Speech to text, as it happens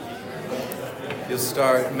You'll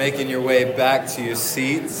start making your way back to your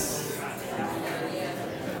seats.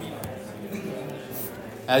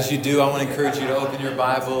 As you do, I want to encourage you to open your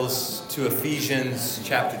Bibles to Ephesians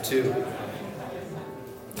chapter 2.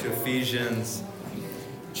 To Ephesians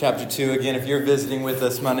chapter 2. Again, if you're visiting with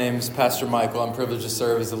us, my name is Pastor Michael. I'm privileged to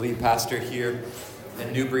serve as the lead pastor here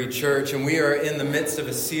at Newbury Church. And we are in the midst of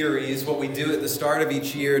a series. What we do at the start of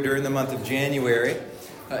each year during the month of January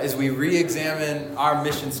is we re-examine our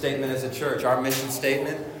mission statement as a church. Our mission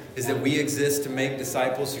statement is that we exist to make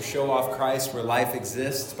disciples who show off Christ where life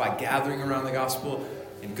exists by gathering around the gospel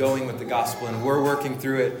and going with the gospel. And we're working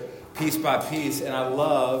through it piece by piece. And I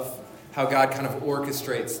love how God kind of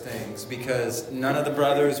orchestrates things, because none of the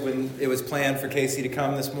brothers, when it was planned for Casey to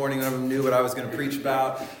come this morning, none of them knew what I was going to preach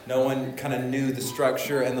about. No one kind of knew the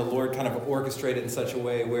structure, and the Lord kind of orchestrated in such a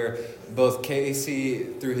way where both Casey,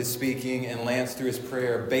 through his speaking, and Lance, through his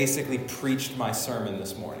prayer, basically preached my sermon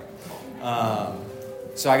this morning.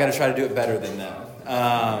 So I got to try to do it better than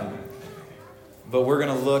them. But we're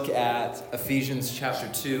going to look at Ephesians chapter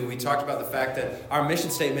 2. We talked about the fact that our mission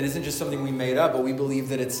statement isn't just something we made up, but we believe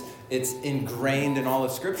that it's ingrained in all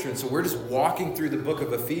of Scripture. And so we're just walking through the book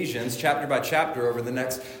of Ephesians, chapter by chapter, over the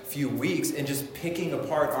next few weeks, and just picking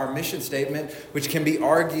apart our mission statement, which can be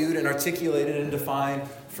argued and articulated and defined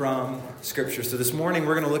from Scripture. So this morning,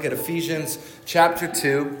 we're going to look at Ephesians chapter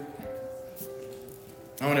 2.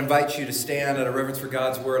 I want to invite you to stand out of reverence for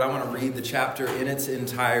God's word. I want to read the chapter in its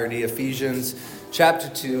entirety. Ephesians chapter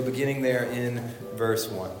 2, beginning there in verse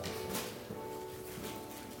 1.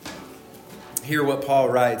 Hear what Paul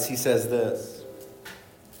writes. He says this: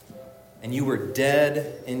 "And you were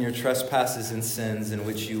dead in your trespasses and sins in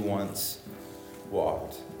which you once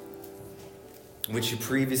walked, in which you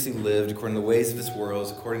previously lived according to the ways of this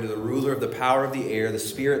world, according to the ruler of the power of the air, the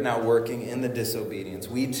spirit now working in the disobedience.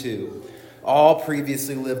 We too all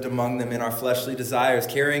previously lived among them in our fleshly desires,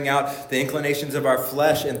 carrying out the inclinations of our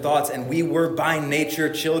flesh and thoughts, and we were by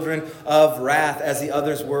nature children of wrath, as the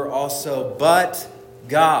others were also. But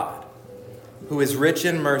God, who is rich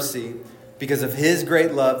in mercy, because of his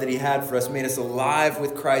great love that he had for us, made us alive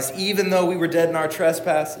with Christ, even though we were dead in our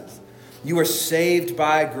trespasses. You are saved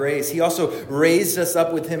by grace. He also raised us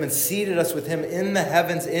up with him and seated us with him in the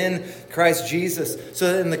heavens in Christ Jesus,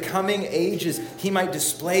 so that in the coming ages he might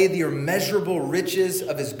display the immeasurable riches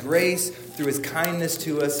of his grace through his kindness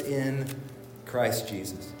to us in Christ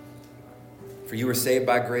Jesus. For you were saved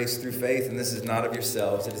by grace through faith, and this is not of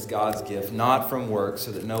yourselves, it is God's gift, not from works,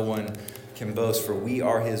 so that no one can boast. For we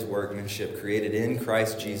are his workmanship, created in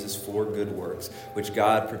Christ Jesus for good works, which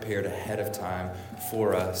God prepared ahead of time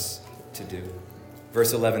for us to do."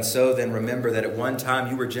 Verse 11, "So then remember that at one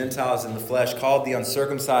time you were Gentiles in the flesh, called the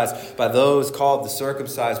uncircumcised by those called the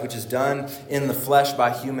circumcised, which is done in the flesh by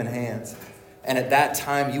human hands. And at that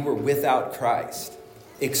time you were without Christ,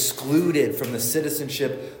 excluded from the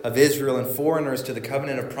citizenship of Israel and foreigners to the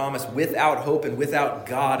covenant of promise, without hope and without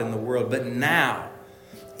God in the world. But now,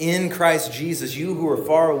 in Christ Jesus, you who were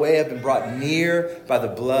far away have been brought near by the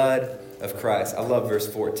blood of Christ." I love verse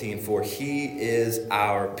 14. "For he is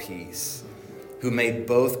our peace, who made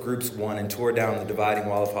both groups one and tore down the dividing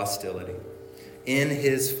wall of hostility. In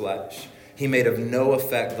his flesh, he made of no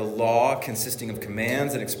effect the law consisting of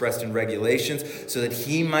commands and expressed in regulations, so that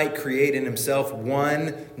he might create in himself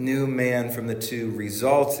one new man from the two,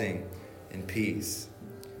 resulting in peace.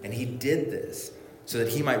 And he did this so that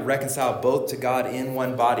he might reconcile both to God in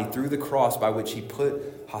one body through the cross, by which he put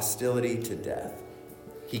hostility to death.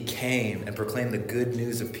 He came and proclaimed the good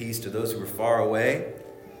news of peace to those who were far away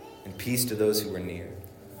and peace to those who were near.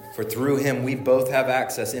 For through him we both have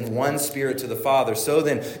access in one spirit to the Father. So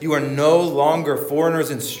then you are no longer foreigners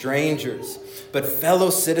and strangers, but fellow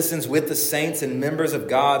citizens with the saints and members of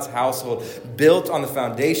God's household, built on the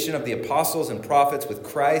foundation of the apostles and prophets, with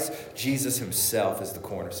Christ Jesus himself as the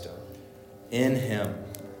cornerstone. In him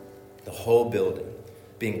the whole building,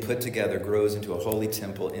 being put together, grows into a holy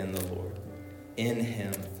temple in the Lord. In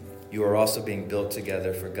him, you are also being built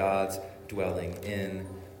together for God's dwelling in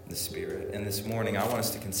the Spirit." And this morning, I want us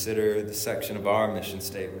to consider the section of our mission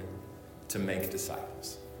statement, to make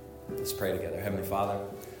disciples. Let's pray together. Heavenly Father,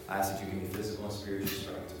 I ask that you give me physical and spiritual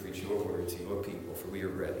strength to preach your word to your people, for we are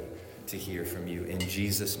ready to hear from you. In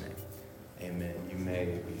Jesus' name, amen. You may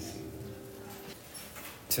be seated.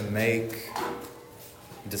 To make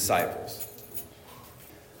disciples.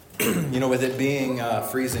 With it being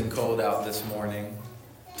freezing cold out this morning,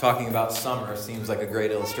 talking about summer seems like a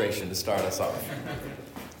great illustration to start us off.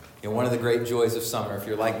 One of the great joys of summer, if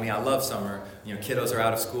you're like me, I love summer. Kiddos are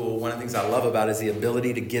out of school. One of the things I love about it is the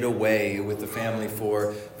ability to get away with the family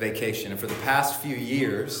for vacation. And for the past few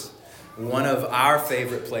years, One of our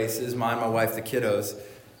favorite places, mine, my wife, the kiddos,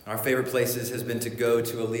 our favorite places has been to go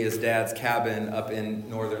to Aaliyah's dad's cabin up in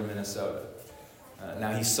northern Minnesota.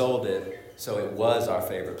 Now he sold it, so it was our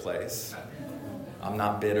favorite place. I'm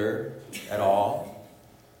not bitter at all.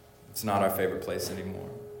 It's not our favorite place anymore.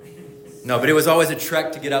 No, but it was always a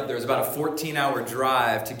trek to get up there. It was about a 14-hour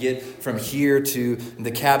drive to get from here to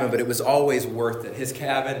the cabin, but it was always worth it. His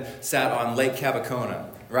cabin sat on Lake Cavacona,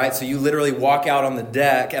 right? So you literally walk out on the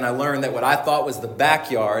deck, and I learned that what I thought was the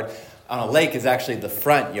backyard on a lake is actually the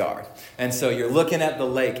front yard. And so you're looking at the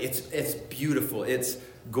lake. It's beautiful. It's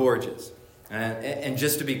gorgeous. And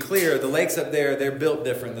just to be clear, the lakes up there, they're built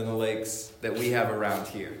different than the lakes that we have around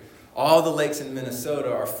here. All the lakes in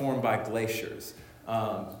Minnesota are formed by glaciers.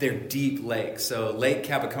 They're deep lakes. So Lake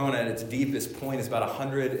Cavacona at its deepest point is about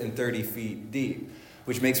 130 feet deep,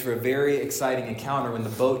 which makes for a very exciting encounter when the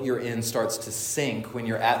boat you're in starts to sink when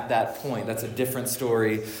you're at that point. That's a different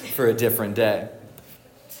story for a different day.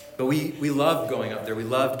 But we loved going up there. We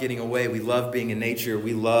loved getting away. We loved being in nature.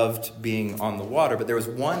 We loved being on the water. But there was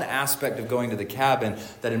one aspect of going to the cabin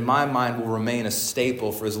that in my mind will remain a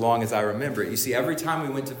staple for as long as I remember it. You see, every time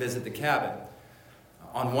we went to visit the cabin,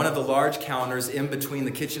 on one of the large counters in between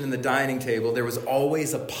the kitchen and the dining table, there was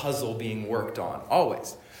always a puzzle being worked on.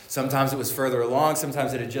 Always. Sometimes it was further along.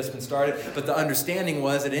 Sometimes it had just been started. But the understanding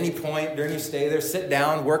was at any point during your stay there, sit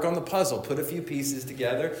down, work on the puzzle, put a few pieces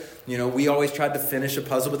together. You know, we always tried to finish a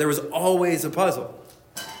puzzle, but there was always a puzzle.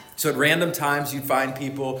 So at random times, you'd find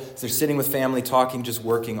people, as they're sitting with family, talking, just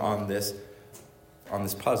working on this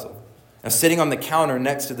puzzle. Now, sitting on the counter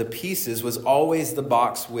next to the pieces was always the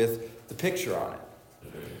box with the picture on it.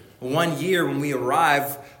 One year when we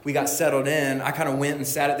arrived, we got settled in. I kind of went and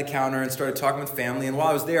sat at the counter and started talking with family. And while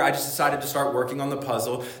I was there, I just decided to start working on the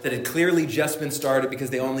puzzle that had clearly just been started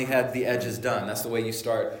because they only had the edges done. That's the way you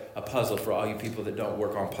start a puzzle for all you people that don't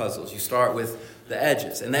work on puzzles. You start with the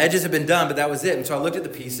edges. And the edges had been done, but that was it. And so I looked at the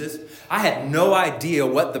pieces. I had no idea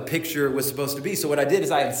what the picture was supposed to be. So what I did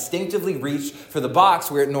is I instinctively reached for the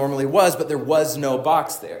box where it normally was, but there was no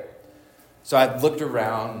box there. So I looked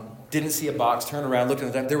around, didn't see a box, turned around, looked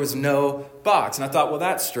at the time. There was no box. And I thought, well,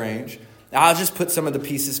 that's strange. I'll just put some of the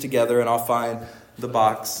pieces together and I'll find the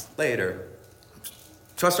box later.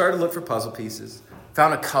 So I started to look for puzzle pieces.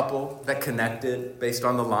 Found a couple that connected based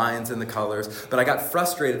on the lines and the colors. But I got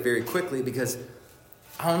frustrated very quickly because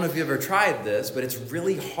I don't know if you've ever tried this, but it's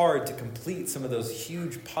really hard to complete some of those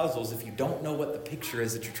huge puzzles if you don't know what the picture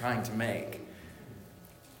is that you're trying to make.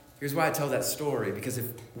 Here's why I tell that story. Because if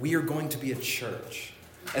we are going to be a church,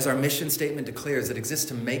 as our mission statement declares, that exists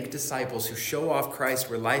to make disciples who show off Christ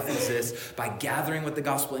where life exists by gathering with the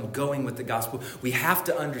gospel and going with the gospel, we have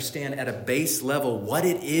to understand at a base level what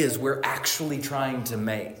it is we're actually trying to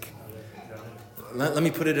make. Let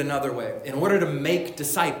me put it another way. In order to make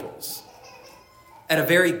disciples, at a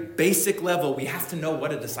very basic level, we have to know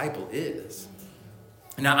what a disciple is.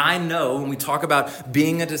 Now, I know when we talk about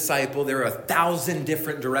being a disciple, there are 1,000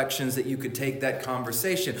 different directions that you could take that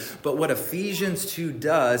conversation. But what Ephesians 2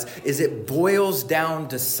 does is it boils down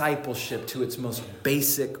discipleship to its most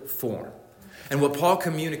basic form. And what Paul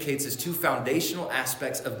communicates is two foundational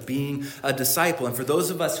aspects of being a disciple. And for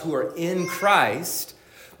those of us who are in Christ,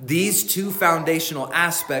 these two foundational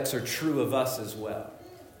aspects are true of us as well.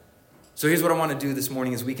 So here's what I want to do this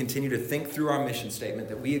morning as we continue to think through our mission statement,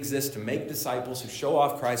 that we exist to make disciples who show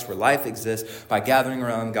off Christ where life exists by gathering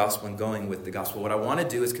around the gospel and going with the gospel. What I want to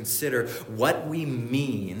do is consider what we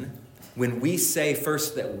mean when we say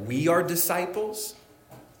first that we are disciples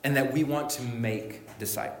and that we want to make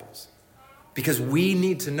disciples. Because we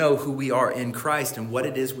need to know who we are in Christ and what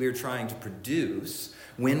it is we are trying to produce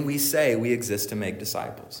when we say we exist to make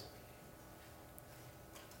disciples.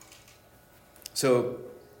 So,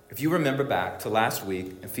 if you remember back to last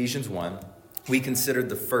week, Ephesians 1, we considered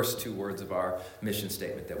the first two words of our mission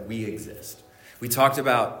statement, that we exist. We talked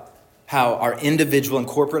about how our individual and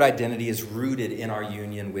corporate identity is rooted in our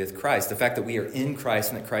union with Christ, the fact that we are in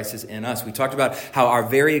Christ and that Christ is in us. We talked about how our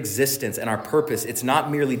very existence and our purpose, it's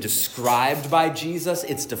not merely described by Jesus,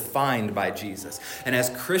 it's defined by Jesus. And as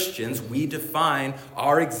Christians, we define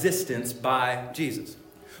our existence by Jesus.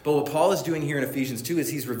 But what Paul is doing here in Ephesians 2 is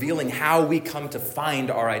he's revealing how we come to find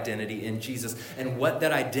our identity in Jesus and what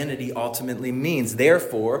that identity ultimately means.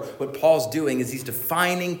 Therefore, what Paul's doing is he's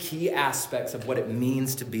defining key aspects of what it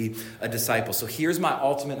means to be a disciple. So here's my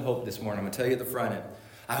ultimate hope this morning. I'm going to tell you at the front end.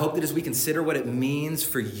 I hope that as we consider what it means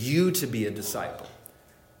for you to be a disciple,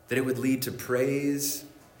 that it would lead to praise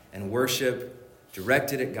and worship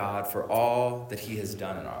directed at God for all that he has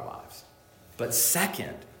done in our lives. But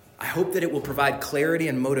second, I hope that it will provide clarity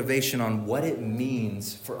and motivation on what it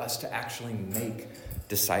means for us to actually make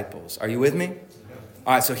disciples. Are you with me?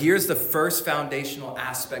 All right, so here's the first foundational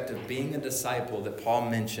aspect of being a disciple that Paul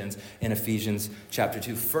mentions in Ephesians chapter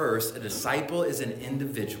 2. First, a disciple is an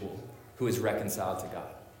individual who is reconciled to God.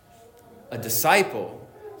 A disciple,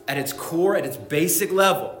 at its core, at its basic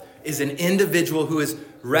level, is an individual who is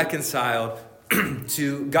reconciled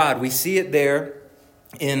to God. We see it there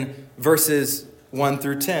in verses 1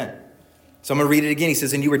 through 10. So I'm going to read it again. He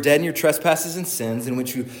says, "And you were dead in your trespasses and sins, in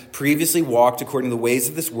which you previously walked according to the ways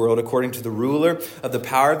of this world, according to the ruler of the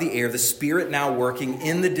power of the air, the spirit now working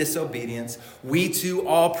in the disobedience. We too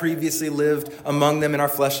all previously lived among them in our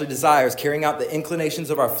fleshly desires, carrying out the inclinations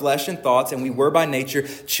of our flesh and thoughts, and we were by nature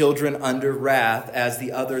children under wrath, as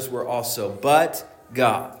the others were also. But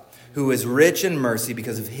God, who is rich in mercy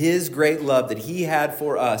because of his great love that he had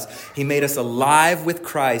for us, he made us alive with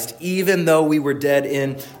Christ, even though we were dead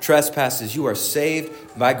in trespasses. You are saved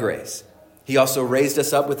by grace. He also raised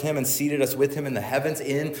us up with him and seated us with him in the heavens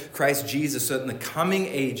in Christ Jesus, so that in the coming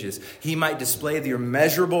ages he might display the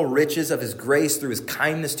immeasurable riches of his grace through his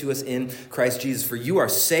kindness to us in Christ Jesus. For you are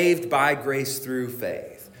saved by grace through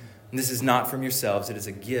faith. And this is not from yourselves, it is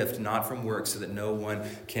a gift, not from works, so that no one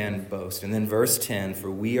can boast." And then verse 10, "For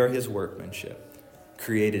we are his workmanship,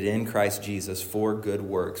 created in Christ Jesus for good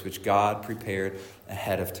works, which God prepared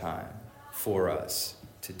ahead of time for us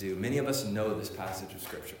to do." Many of us know this passage of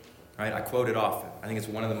Scripture, right? I quote it often. I think it's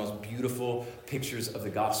one of the most beautiful pictures of the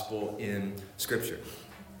gospel in Scripture.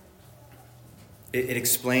 It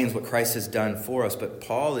explains what Christ has done for us, but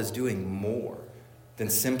Paul is doing more than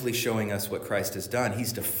simply showing us what Christ has done.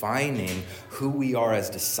 He's defining who we are as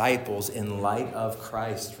disciples in light of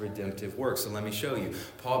Christ's redemptive work. So let me show you.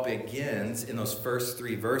 Paul begins in those first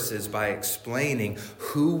 3 verses by explaining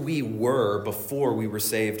who we were before we were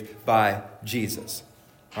saved by Jesus.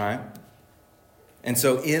 All right? And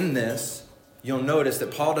so in this, you'll notice that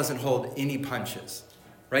Paul doesn't hold any punches,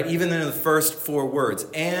 right? Even in the first 4 words,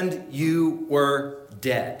 "and you were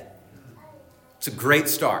dead." It's a great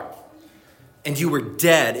start. "And you were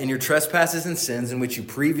dead in your trespasses and sins in which you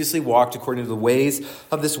previously walked according to the ways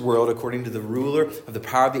of this world, according to the ruler of the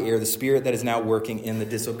power of the air, the spirit that is now working in the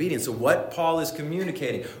disobedience." So what Paul is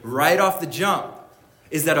communicating right off the jump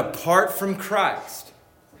is that apart from Christ,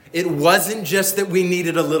 it wasn't just that we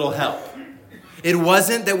needed a little help. It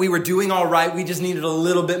wasn't that we were doing all right, we just needed a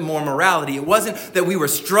little bit more morality. It wasn't that we were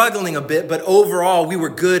struggling a bit, but overall we were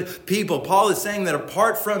good people. Paul is saying that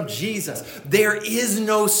apart from Jesus, there is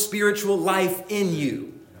no spiritual life in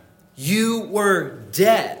you. You were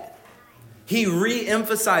dead. He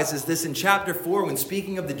re-emphasizes this in chapter 4 when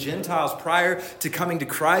speaking of the Gentiles prior to coming to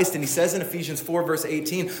Christ. And he says in Ephesians 4 verse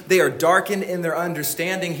 18, they are darkened in their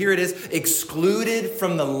understanding. Here it is, excluded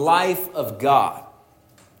from the life of God.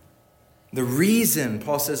 The reason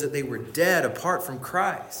Paul says that they were dead apart from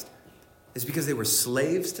Christ is because they were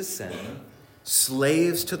slaves to sin,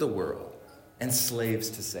 slaves to the world, and slaves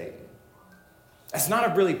to Satan. That's not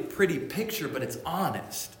a really pretty picture, but it's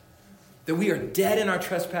honest. That we are dead in our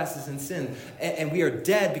trespasses and sin. And we are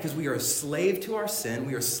dead because we are a slave to our sin,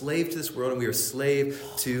 we are a slave to this world, and we are a slave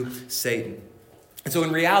to Satan. And so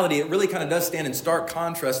in reality, it really kind of does stand in stark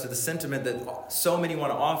contrast to the sentiment that so many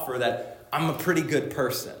want to offer that I'm a pretty good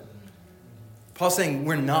person. Paul's saying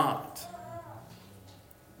we're not.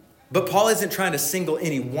 But Paul isn't trying to single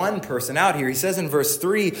any one person out here. He says in verse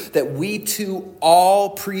 3 that we too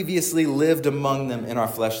all previously lived among them in our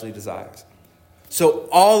fleshly desires. So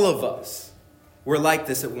all of us were like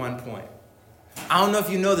this at one point. I don't know if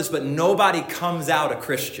you know this, but nobody comes out a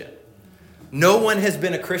Christian. No one has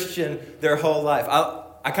been a Christian their whole life.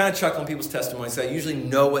 I kind of chuckle on people's testimonies, so I usually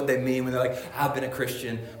know what they mean when they're like, I've been a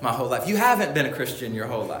Christian my whole life. You haven't been a Christian your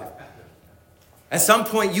whole life. At some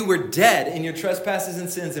point, you were dead in your trespasses and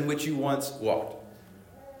sins in which you once walked.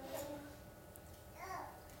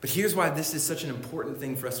 But here's why this is such an important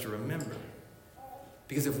thing for us to remember.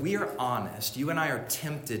 Because if we are honest, you and I are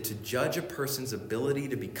tempted to judge a person's ability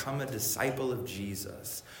to become a disciple of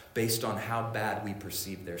Jesus based on how bad we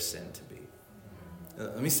perceive their sin to be.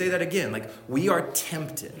 Let me say that again. We are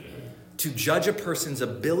tempted to judge a person's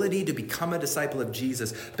ability to become a disciple of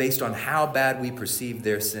Jesus based on how bad we perceive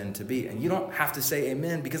their sin to be. And you don't have to say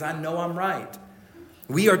amen because I know I'm right.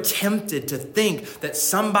 We are tempted to think that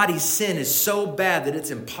somebody's sin is so bad that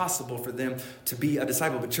it's impossible for them to be a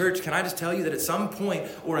disciple. But church, can I just tell you that at some point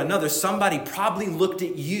or another, somebody probably looked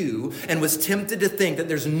at you and was tempted to think that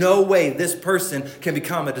there's no way this person can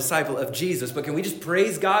become a disciple of Jesus. But can we just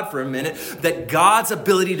praise God for a minute that God's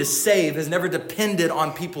ability to save has never depended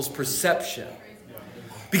on people's perception?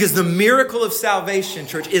 Because the miracle of salvation,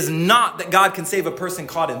 church, is not that God can save a person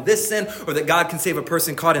caught in this sin or that God can save a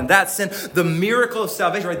person caught in that sin. The miracle of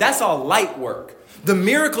salvation, right? That's all light work. The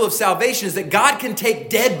miracle of salvation is that God can take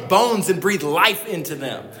dead bones and breathe life into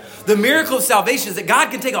them. The miracle of salvation is that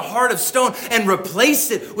God can take a heart of stone and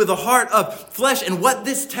replace it with a heart of flesh. And what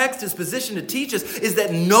this text is positioned to teach us is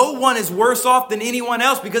that no one is worse off than anyone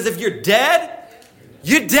else, because if you're dead,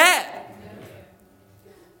 you're dead.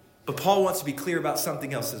 But Paul wants to be clear about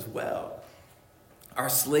something else as well. Our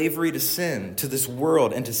slavery to sin, to this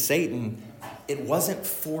world, and to Satan, it wasn't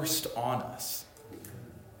forced on us.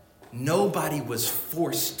 Nobody was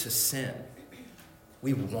forced to sin.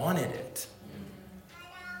 We wanted it.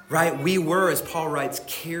 Right? We were, as Paul writes,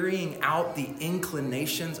 carrying out the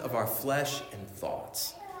inclinations of our flesh and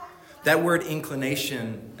thoughts. That word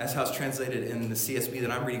inclination, that's how it's translated in the CSB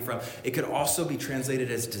that I'm reading from. It could also be translated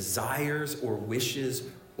as desires or wishes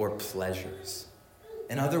or pleasures.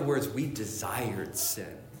 In other words, we desired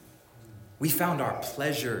sin. We found our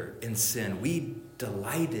pleasure in sin. We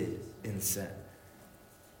delighted in sin.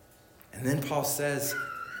 And then Paul says,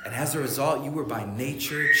 and as a result, you were by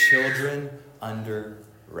nature children under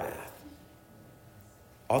wrath.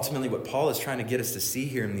 Ultimately, what Paul is trying to get us to see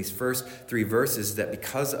here in these first 3 verses is that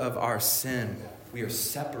because of our sin, we are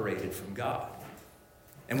separated from God.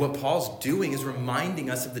 And what Paul's doing is reminding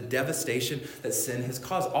us of the devastation that sin has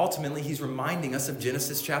caused. Ultimately, he's reminding us of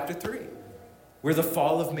Genesis chapter 3, where the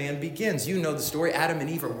fall of man begins. You know the story. Adam and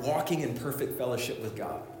Eve are walking in perfect fellowship with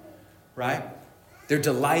God, right? They're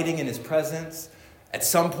delighting in his presence. At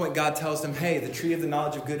some point, God tells them, hey, the tree of the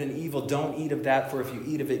knowledge of good and evil, don't eat of that, for if you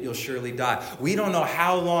eat of it, you'll surely die. We don't know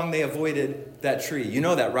how long they avoided that tree. You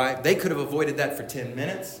know that, right? They could have avoided that for 10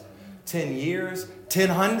 minutes, 10 years,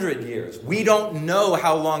 100 years. We don't know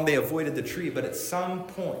how long they avoided the tree, but at some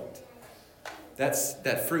point,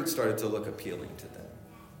 that fruit started to look appealing to them.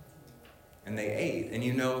 And they ate. And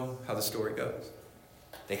you know how the story goes.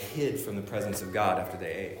 They hid from the presence of God after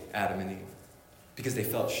they ate, Adam and Eve, because they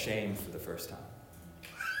felt shame for the first time.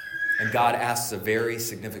 And God asks a very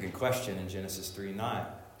significant question in Genesis 3:9.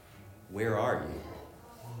 Where are you?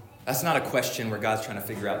 That's not a question where God's trying to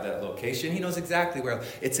figure out that location. He knows exactly where.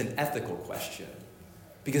 It's an ethical question.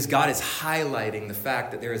 Because God is highlighting the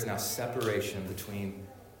fact that there is now separation between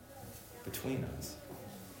us.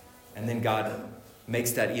 And then God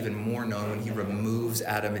makes that even more known when he removes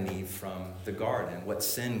Adam and Eve from the garden. What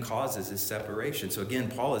sin causes is separation. So again,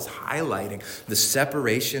 Paul is highlighting the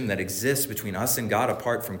separation that exists between us and God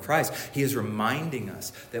apart from Christ. He is reminding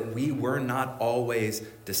us that we were not always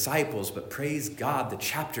disciples, but praise God, the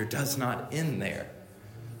chapter does not end there.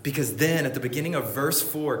 Because then at the beginning of verse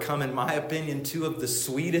 4 come, in my opinion, 2 of the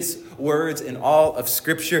sweetest words in all of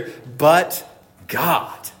Scripture, but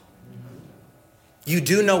God. You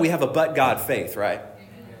do know we have a but God faith, right?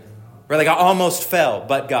 Right? Like I almost fell,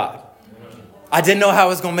 but God. I didn't know how I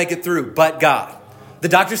was going to make it through, but God. The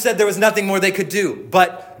doctor said there was nothing more they could do,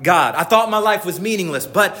 but God. I thought my life was meaningless,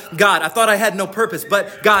 but God. I thought I had no purpose,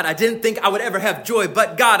 but God. I didn't think I would ever have joy,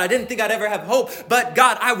 but God. I didn't think I'd ever have hope, but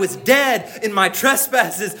God. I was dead in my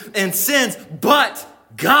trespasses and sins, but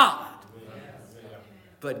God.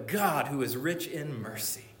 But God, who is rich in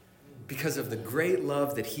mercy, because of the great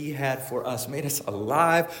love that he had for us, made us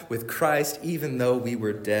alive with Christ, even though we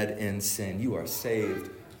were dead in sin. You are saved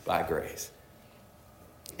by grace.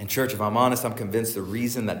 And church, if I'm honest, I'm convinced the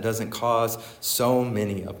reason that doesn't cause so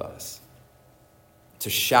many of us to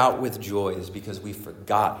shout with joy is because we've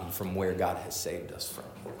forgotten from where God has saved us from.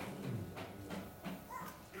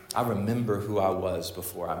 I remember who I was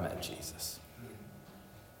before I met Jesus.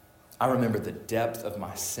 I remember the depth of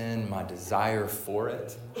my sin, my desire for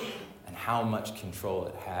it, and how much control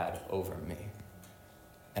it had over me.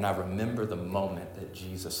 And I remember the moment that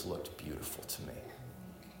Jesus looked beautiful to me.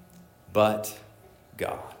 But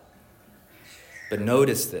God. But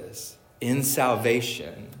notice this. In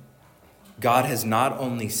salvation, God has not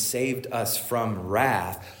only saved us from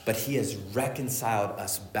wrath, but he has reconciled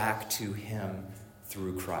us back to him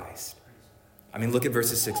through Christ. I mean, look at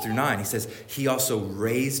verses 6-9. He says, he also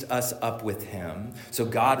raised us up with him. So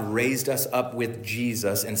God raised us up with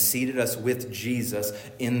Jesus and seated us with Jesus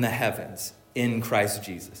in the heavens, in Christ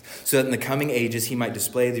Jesus, so that in the coming ages he might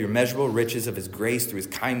display the immeasurable riches of his grace through his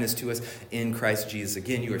kindness to us in Christ Jesus.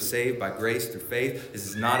 Again, you are saved by grace through faith. This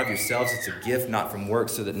is not of yourselves. It's a gift, not from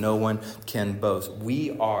works, so that no one can boast.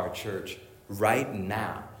 We are, church, right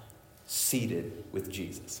now, seated with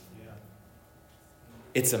Jesus.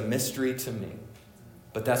 It's a mystery to me,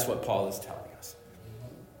 but that's what Paul is telling us.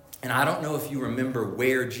 And I don't know if you remember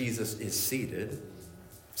where Jesus is seated.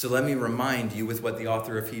 So let me remind you with what the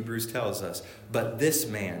author of Hebrews tells us. But this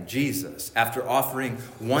man, Jesus, after offering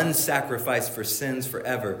one sacrifice for sins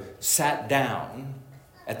forever, sat down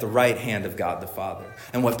at the right hand of God the Father.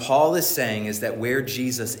 And what Paul is saying is that where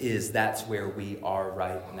Jesus is, that's where we are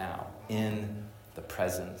right now, in the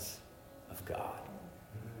presence of God.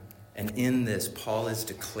 And in this, Paul is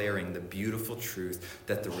declaring the beautiful truth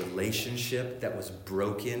that the relationship that was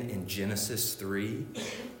broken in Genesis 3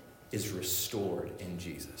 is restored in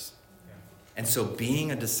Jesus. And so being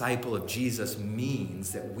a disciple of Jesus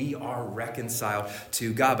means that we are reconciled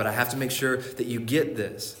to God. But I have to make sure that you get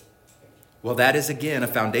this. Well, that is, again, a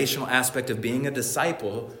foundational aspect of being a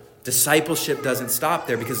disciple. Discipleship doesn't stop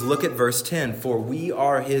there, because look at verse 10. For we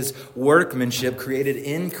are his workmanship, created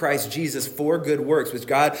in Christ Jesus for good works, which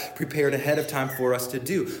God prepared ahead of time for us to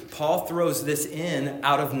do. Paul throws this in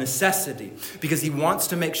out of necessity, because he wants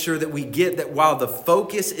to make sure that we get that while the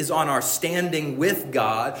focus is on our standing with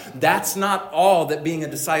God, that's not all that being a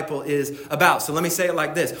disciple is about. So let me say it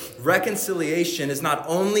like this. Reconciliation is not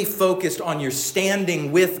only focused on your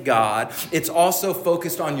standing with God, it's also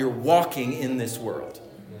focused on your walking in this world.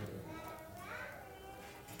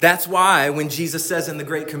 That's why when Jesus says in the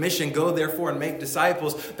Great Commission, go therefore and make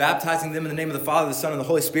disciples, baptizing them in the name of the Father, the Son, and the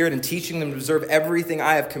Holy Spirit, and teaching them to observe everything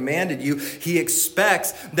I have commanded you, he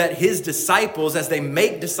expects that his disciples, as they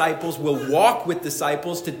make disciples, will walk with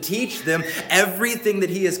disciples to teach them everything that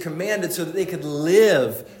he has commanded so that they could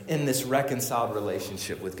live in this reconciled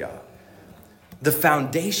relationship with God. The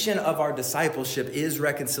foundation of our discipleship is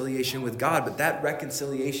reconciliation with God, but that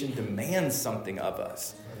reconciliation demands something of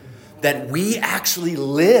us. That we actually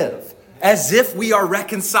live as if we are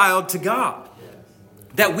reconciled to God.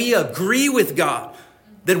 That we agree with God.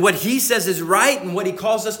 That what he says is right and what he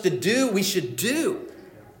calls us to do, we should do.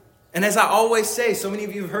 And as I always say, so many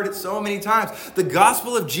of you have heard it so many times, the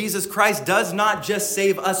gospel of Jesus Christ does not just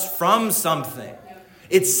save us from something.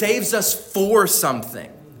 It saves us for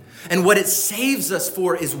something. And what it saves us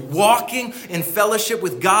for is walking in fellowship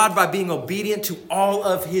with God by being obedient to all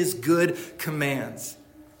of his good commands.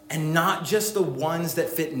 And not just the ones that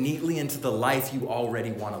fit neatly into the life you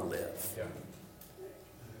already want to live. Yeah.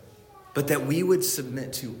 But that we would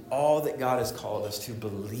submit to all that God has called us to,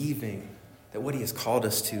 believing that what he has called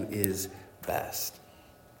us to is best.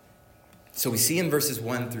 So we see in verses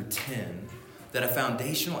 1 through 10 that a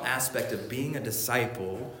foundational aspect of being a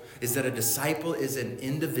disciple is that a disciple is an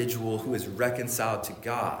individual who is reconciled to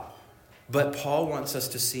God. But Paul wants us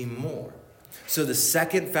to see more. So the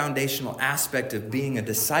second foundational aspect of being a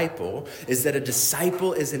disciple is that a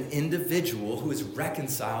disciple is an individual who is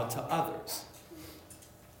reconciled to others.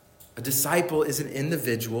 A disciple is an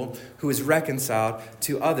individual who is reconciled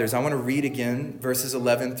to others. I want to read again verses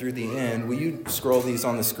 11 through the end. Will you scroll these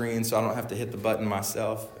on the screen so I don't have to hit the button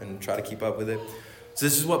myself and try to keep up with it? So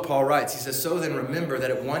this is what Paul writes. He says, so then remember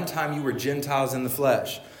that at one time you were Gentiles in the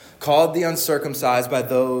flesh, called the uncircumcised by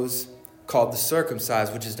those called the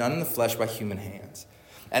circumcised, which is done in the flesh by human hands.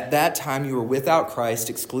 At that time you were without Christ,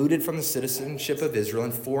 excluded from the citizenship of Israel,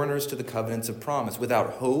 and foreigners to the covenants of promise,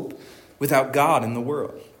 without hope, without God in the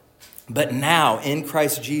world. But now, in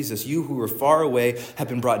Christ Jesus, you who were far away have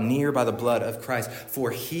been brought near by the blood of Christ.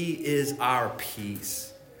 For he is our peace,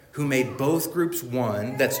 who made both groups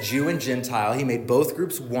one, that's Jew and Gentile. He made both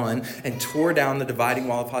groups one and tore down the dividing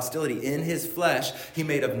wall of hostility. In his flesh, he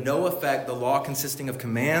made of no effect the law consisting of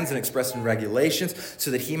commands and expressed in regulations,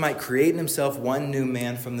 so that he might create in himself one new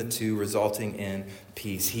man from the two, resulting in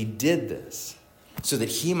peace. He did this so that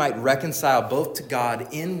he might reconcile both to God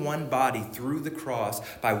in one body through the cross,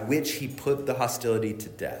 by which he put the hostility to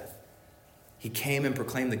death. He came and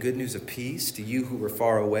proclaimed the good news of peace to you who were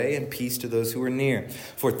far away, and peace to those who were near.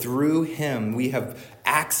 For through him we have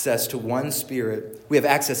access to one Spirit. We have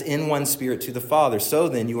access in one Spirit to the Father. So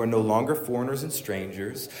then you are no longer foreigners and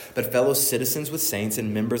strangers, but fellow citizens with saints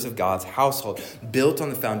and members of God's household, built on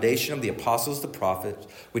the foundation of the apostles, the prophets,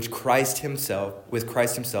 with Christ himself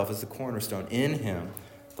as the cornerstone. In him,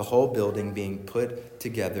 the whole building being put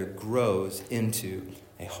together grows into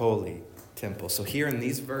a holy temple. So here in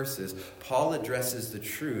these verses, Paul addresses the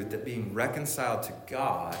truth that being reconciled to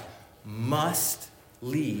God must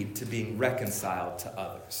lead to being reconciled to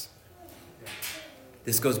others.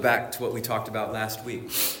 This goes back to what we talked about last week.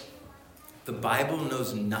 The Bible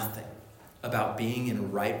knows nothing about being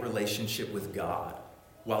in right relationship with God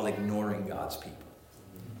while ignoring God's people.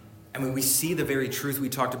 I mean, we see the very truth we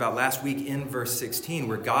talked about last week in verse 16,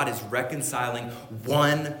 where God is reconciling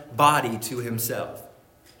one body to himself.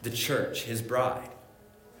 The church, his bride.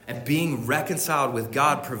 And being reconciled with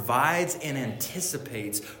God provides and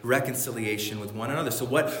anticipates reconciliation with one another. So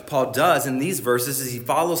what Paul does in these verses is he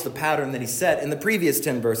follows the pattern that he set in the previous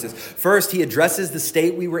 10 verses. First, he addresses the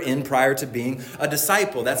state we were in prior to being a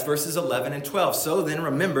disciple. That's verses 11 and 12. So then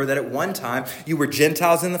remember that at one time you were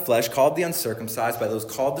Gentiles in the flesh, called the uncircumcised by those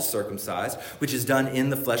called the circumcised, which is done in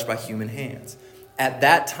the flesh by human hands. At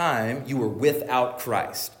that time you were without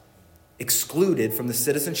Christ, excluded from the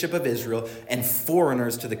citizenship of Israel and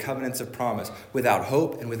foreigners to the covenants of promise, without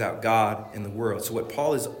hope and without God in the world. So what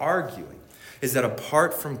Paul is arguing is that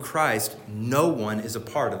apart from Christ, no one is a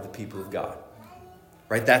part of the people of God.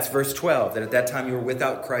 Right? That's verse 12, that at that time you were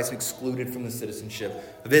without Christ and excluded from the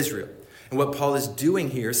citizenship of Israel. And what Paul is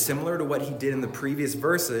doing here, similar to what he did in the previous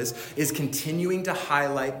verses, is continuing to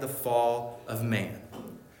highlight the fall of man.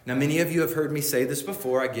 Now, many of you have heard me say this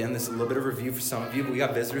before. Again, this is a little bit of review for some of you, but we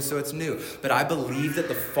got visitors, so it's new. But I believe that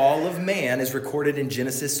the fall of man is recorded in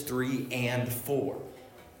Genesis 3 and 4.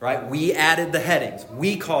 Right? We added the headings.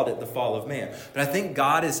 We called it the fall of man. But I think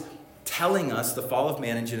God is telling us the fall of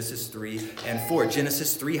man in Genesis 3 and 4.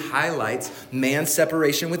 Genesis 3 highlights man's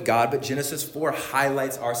separation with God, but Genesis 4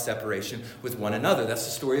 highlights our separation with one another. That's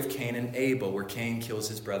the story of Cain and Abel, where Cain kills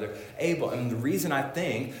his brother Abel. And the reason I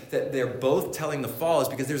think that they're both telling the fall is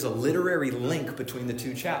because there's a literary link between the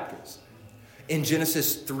two chapters. In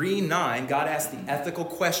Genesis 3:9, God asked the ethical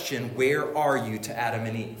question, "Where are you?" to Adam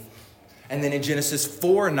and Eve. And then in Genesis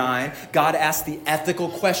 4:9, God asked the ethical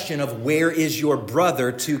question of where is your brother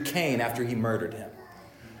to Cain after he murdered him.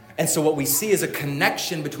 And so what we see is a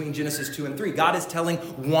connection between Genesis 2 and 3. God is telling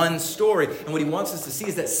one story. And what he wants us to see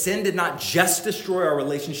is that sin did not just destroy our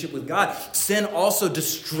relationship with God. Sin also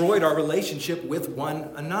destroyed our relationship with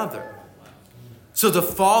one another. So the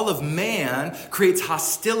fall of man creates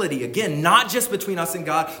hostility, again, not just between us and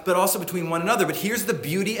God, but also between one another. But here's the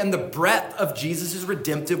beauty and the breadth of Jesus'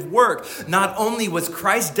 redemptive work. Not only was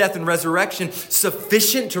Christ's death and resurrection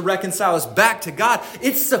sufficient to reconcile us back to God,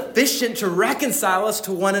 it's sufficient to reconcile us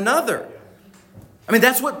to one another. I mean,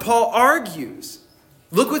 that's what Paul argues.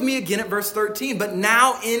 Look with me again at verse 13. But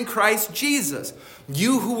now in Christ Jesus,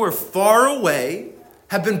 you who were far away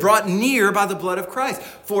have been brought near by the blood of Christ.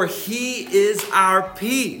 For he is our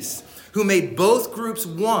peace, who made both groups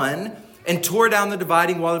one and tore down the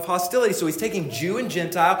dividing wall of hostility. So he's taking Jew and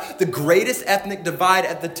Gentile, the greatest ethnic divide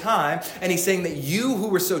at the time, and he's saying that you who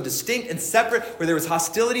were so distinct and separate, where there was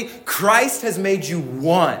hostility, Christ has made you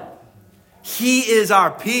one. He is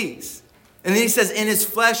our peace. And then he says, in his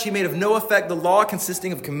flesh, he made of no effect the law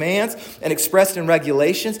consisting of commands and expressed in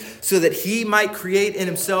regulations, so that he might create in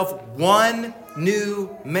himself one new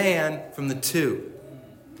man from the two,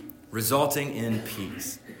 resulting in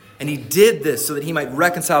peace. And he did this so that he might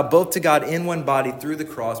reconcile both to God in one body through the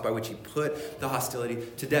cross, by which he put the hostility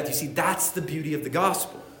to death. You see, that's the beauty of the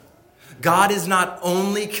gospel. God is not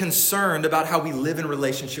only concerned about how we live in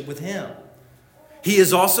relationship with him. He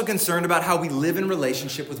is also concerned about how we live in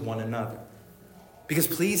relationship with one another. Because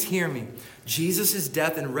please hear me, Jesus'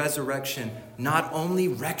 death and resurrection not only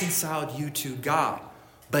reconciled you to God,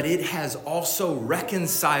 but it has also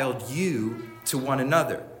reconciled you to one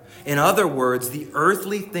another. In other words, the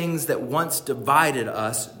earthly things that once divided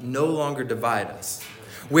us no longer divide us.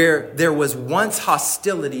 Where there was once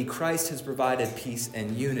hostility, Christ has provided peace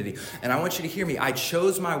and unity. And I want you to hear me. I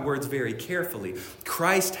chose my words very carefully.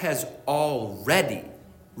 Christ has already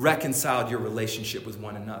reconciled your relationship with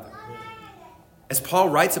one another. As Paul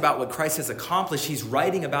writes about what Christ has accomplished, he's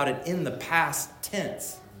writing about it in the past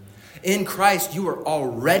tense. In Christ, you are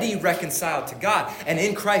already reconciled to God. And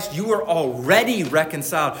in Christ, you are already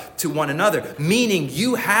reconciled to one another. Meaning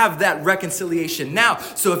you have that reconciliation now.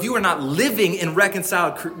 So if you are not living in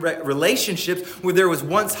reconciled relationships where there was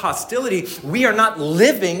once hostility, we are not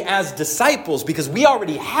living as disciples because we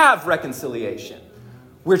already have reconciliation.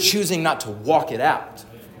 We're choosing not to walk it out.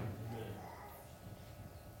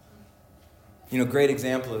 You know, great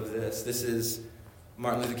example of this. This is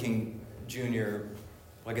Martin Luther King Jr.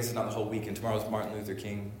 Well, I guess it's not the whole weekend. Tomorrow's Martin Luther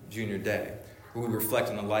King Jr. Day, where we reflect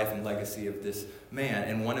on the life and legacy of this man.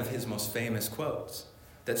 And one of his most famous quotes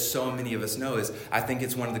that so many of us know is, I think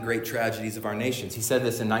it's one of the great tragedies of our nations. He said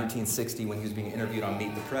this in 1960 when he was being interviewed on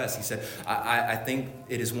Meet the Press. He said, I think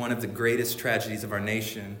it is one of the greatest tragedies of our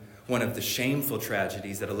nation, one of the shameful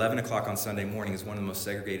tragedies, that 11 o'clock on Sunday morning is one of the most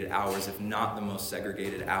segregated hours, if not the most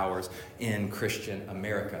segregated hours in Christian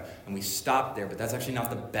America. And we stopped there, but that's actually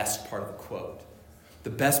not the best part of the quote. The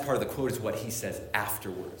best part of the quote is what he says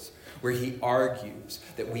afterwards, where he argues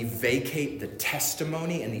that we vacate the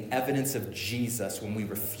testimony and the evidence of Jesus when we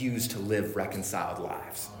refuse to live reconciled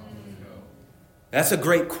lives. That's a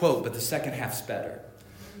great quote, but the second half's better.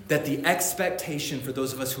 that the expectation for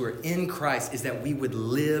those of us who are in Christ is that we would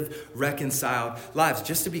live reconciled lives.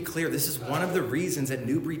 Just to be clear, this is one of the reasons at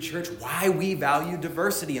Newbury Church why we value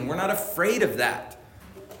diversity, and we're not afraid of that.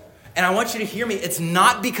 And I want you to hear me. It's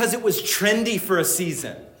not because it was trendy for a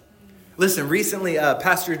season. Listen, recently,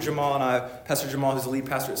 Pastor Jamal, who's the lead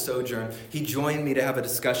pastor at Sojourn, he joined me to have a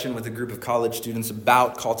discussion with a group of college students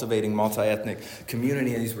about cultivating multi-ethnic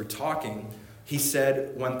community. And as we're talking, he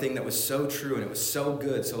said one thing that was so true and it was so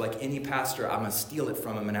good. So like any pastor, I'm going to steal it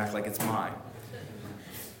from him and act like it's mine.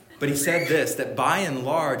 But he said this, that by and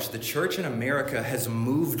large, the church in America has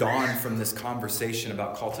moved on from this conversation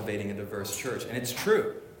about cultivating a diverse church. And it's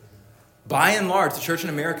true. By and large, the church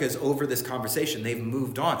in America is over this conversation. They've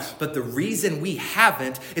moved on. But the reason we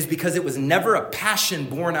haven't is because it was never a passion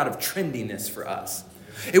born out of trendiness for us.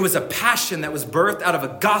 It was a passion that was birthed out of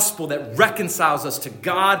a gospel that reconciles us to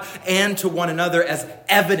God and to one another as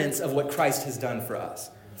evidence of what Christ has done for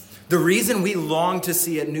us. The reason we long to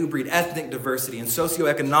see at Newbury ethnic diversity and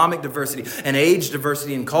socioeconomic diversity and age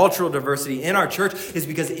diversity and cultural diversity in our church is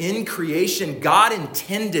because in creation, God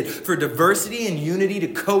intended for diversity and unity to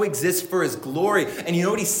coexist for his glory. And you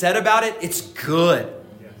know what he said about it? It's good.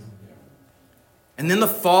 And then the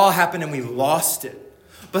fall happened and we lost it.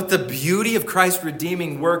 But the beauty of Christ's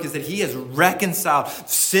redeeming work is that he has reconciled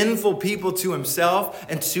sinful people to himself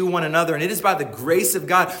and to one another. And it is by the grace of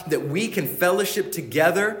God that we can fellowship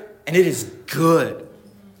together. And it is good.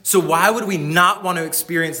 So why would we not want to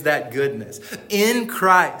experience that goodness? In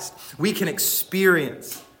Christ, we can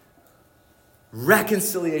experience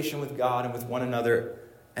reconciliation with God and with one another.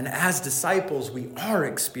 And as disciples, we are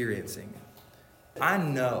experiencing it. I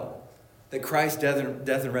know that Christ's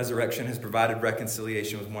death and resurrection has provided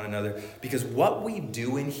reconciliation with one another because what we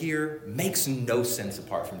do in here makes no sense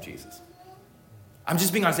apart from Jesus. I'm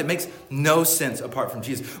just being honest, it makes no sense apart from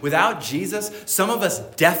Jesus. Without Jesus, some of us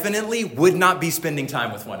definitely would not be spending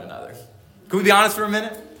time with one another. Can we be honest for a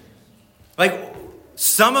minute? Like,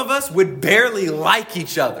 some of us would barely like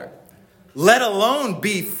each other, let alone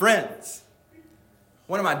be friends.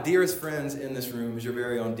 One of my dearest friends in this room is your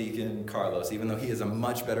very own Deacon Carlos, even though he is a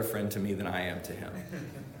much better friend to me than I am to him.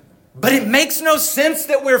 But it makes no sense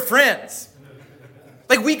that we're friends.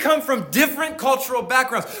 Like, we come from different cultural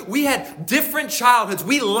backgrounds. We had different childhoods.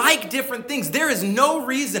 We like different things. There is no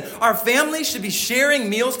reason our families should be sharing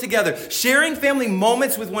meals together, sharing family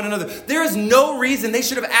moments with one another. There is no reason they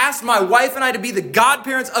should have asked my wife and I to be the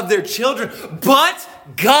godparents of their children, but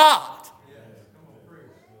God.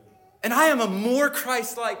 And I am a more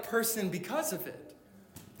Christ-like person because of it.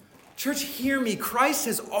 Church, hear me. Christ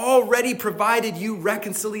has already provided you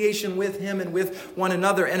reconciliation with him and with one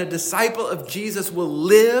another. And a disciple of Jesus will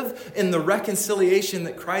live in the reconciliation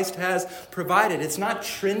that Christ has provided. It's not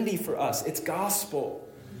trendy for us. It's gospel.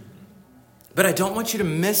 But I don't want you to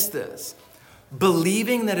miss this.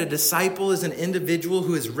 Believing that a disciple is an individual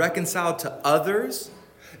who is reconciled to others,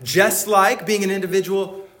 just like being an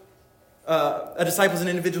individual, a disciple is an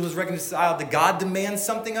individual who is reconciled to God, demands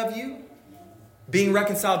something of you. Being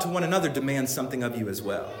reconciled to one another demands something of you as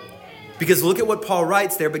well. Because look at what Paul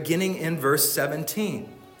writes there beginning in verse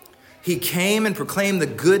 17. He came and proclaimed the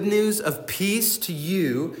good news of peace to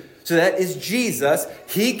you. So that is Jesus.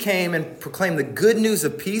 He came and proclaimed the good news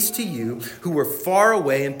of peace to you who were far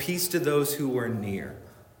away and peace to those who were near.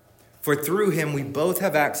 For through him we both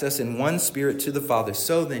have access in one spirit to the Father.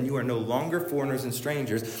 So then you are no longer foreigners and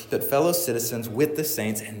strangers, but fellow citizens with the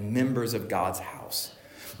saints and members of God's house.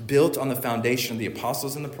 Built on the foundation of the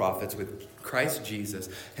apostles and the prophets with Christ Jesus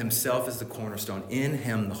himself as the cornerstone. In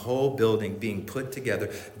him, the whole building being put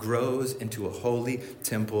together grows into a holy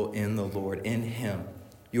temple in the Lord. In him,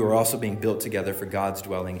 you are also being built together for God's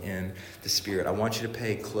dwelling in the Spirit. I want you to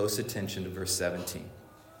pay close attention to verse 17.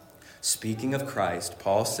 Speaking of Christ,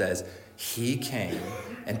 Paul says, he came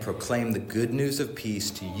and proclaimed the good news of peace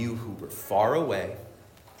to you who were far away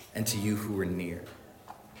and to you who were near.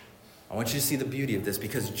 I want you to see the beauty of this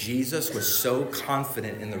because Jesus was so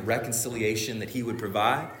confident in the reconciliation that he would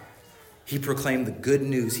provide. He proclaimed the good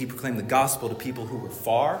news. He proclaimed the gospel to people who were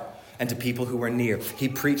far and to people who were near. He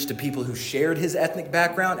preached to people who shared his ethnic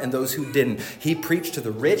background and those who didn't. He preached to the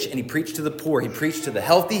rich and he preached to the poor. He preached to the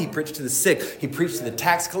healthy. He preached to the sick. He preached to the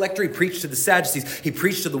tax collector. He preached to the Sadducees. He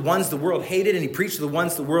preached to the ones the world hated and he preached to the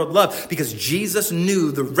ones the world loved. Because Jesus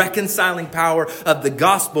knew the reconciling power of the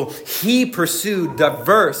gospel, he pursued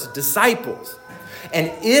diverse disciples. And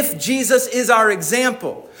if Jesus is our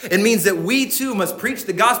example, it means that we too must preach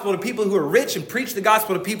the gospel to people who are rich and preach the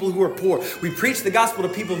gospel to people who are poor. We preach the gospel to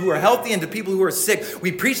people who are healthy and to people who are sick.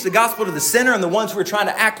 We preach the gospel to the sinner and the ones who are trying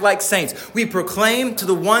to act like saints. We proclaim to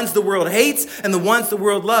the ones the world hates and the ones the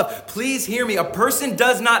world loves. Please hear me. A person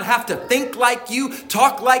does not have to think like you,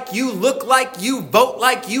 talk like you, look like you, vote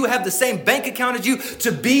like you, have the same bank account as you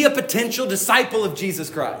to be a potential disciple of Jesus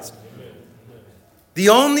Christ. The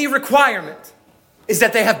only requirement is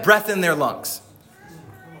that they have breath in their lungs.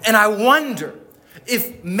 And I wonder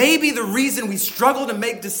if maybe the reason we struggle to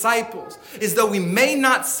make disciples is, though we may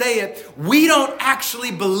not say it, we don't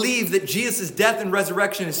actually believe that Jesus' death and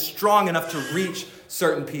resurrection is strong enough to reach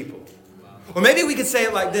certain people. Or maybe we could say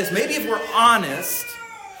it like this. Maybe if we're honest,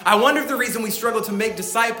 I wonder if the reason we struggle to make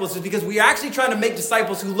disciples is because we are actually trying to make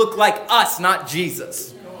disciples who look like us, not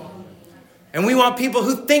Jesus. And we want people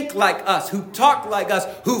who think like us, who talk like us,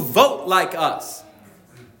 who vote like us.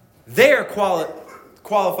 They're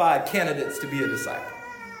qualified candidates to be a disciple.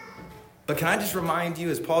 But can I just remind you,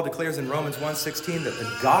 as Paul declares in Romans 1:16, that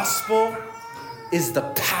the gospel is the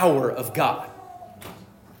power of God.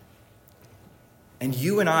 And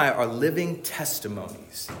you and I are living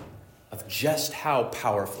testimonies of just how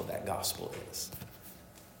powerful that gospel is.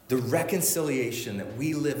 The reconciliation that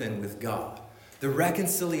we live in with God, the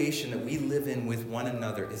reconciliation that we live in with one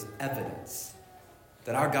another is evidence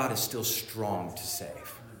that our God is still strong to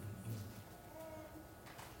save.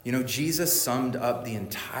 You know, Jesus summed up the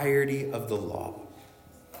entirety of the law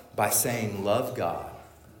by saying, love God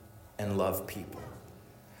and love people.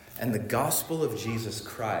 And the gospel of Jesus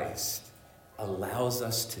Christ allows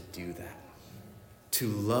us to do that. To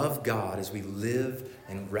love God as we live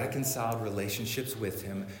in reconciled relationships with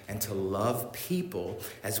him, and to love people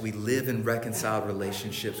as we live in reconciled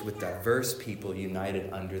relationships with diverse people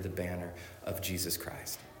united under the banner of Jesus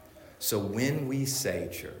Christ. So when we say,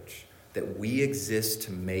 church, that we exist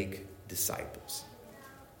to make disciples,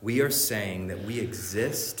 we are saying that we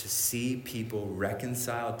exist to see people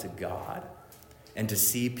reconciled to God and to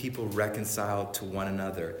see people reconciled to one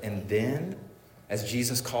another. And then, as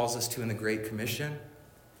Jesus calls us to in the Great Commission,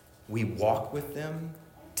 we walk with them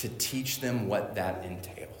to teach them what that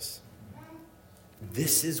entails.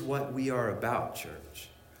 This is what we are about, church.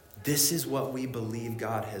 This is what we believe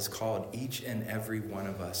God has called each and every one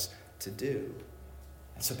of us to do.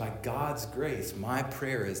 And so by God's grace, my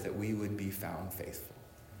prayer is that we would be found faithful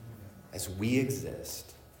as we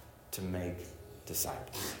exist to make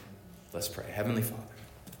disciples. Let's pray. Heavenly Father,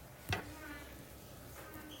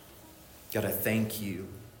 God, I thank you.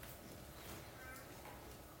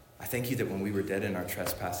 I thank you that when we were dead in our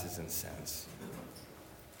trespasses and sins,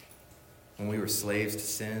 when we were slaves to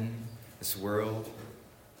sin, this world,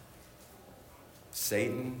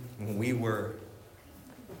 Satan, when we were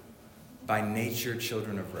by nature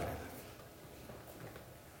children of wrath,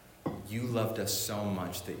 you loved us so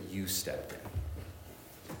much that you stepped in.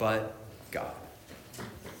 But God,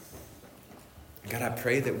 I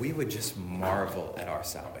pray that we would just marvel at our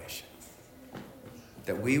salvation.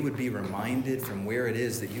 That we would be reminded from where it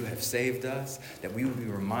is that you have saved us, that we would be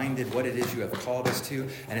reminded what it is you have called us to,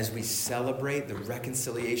 and as we celebrate the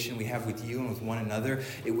reconciliation we have with you and with one another,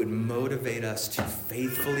 it would motivate us to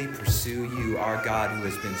faithfully pursue you, our God, who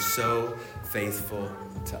has been so faithful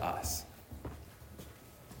to us.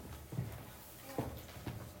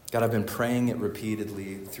 God, I've been praying it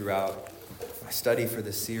repeatedly throughout my study for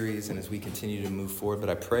this series and as we continue to move forward, but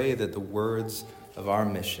I pray that the words of our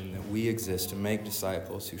mission, that we exist to make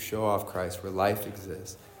disciples who show off Christ where life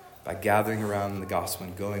exists by gathering around the gospel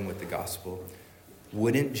and going with the gospel,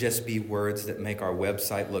 wouldn't just be words that make our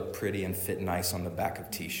website look pretty and fit nice on the back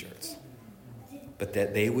of t-shirts, but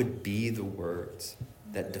that they would be the words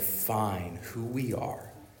that define who we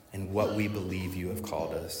are and what we believe you have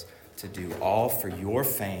called us to do, all for your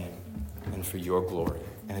fame and for your glory.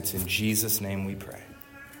 And it's in Jesus' name we pray.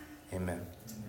 Amen.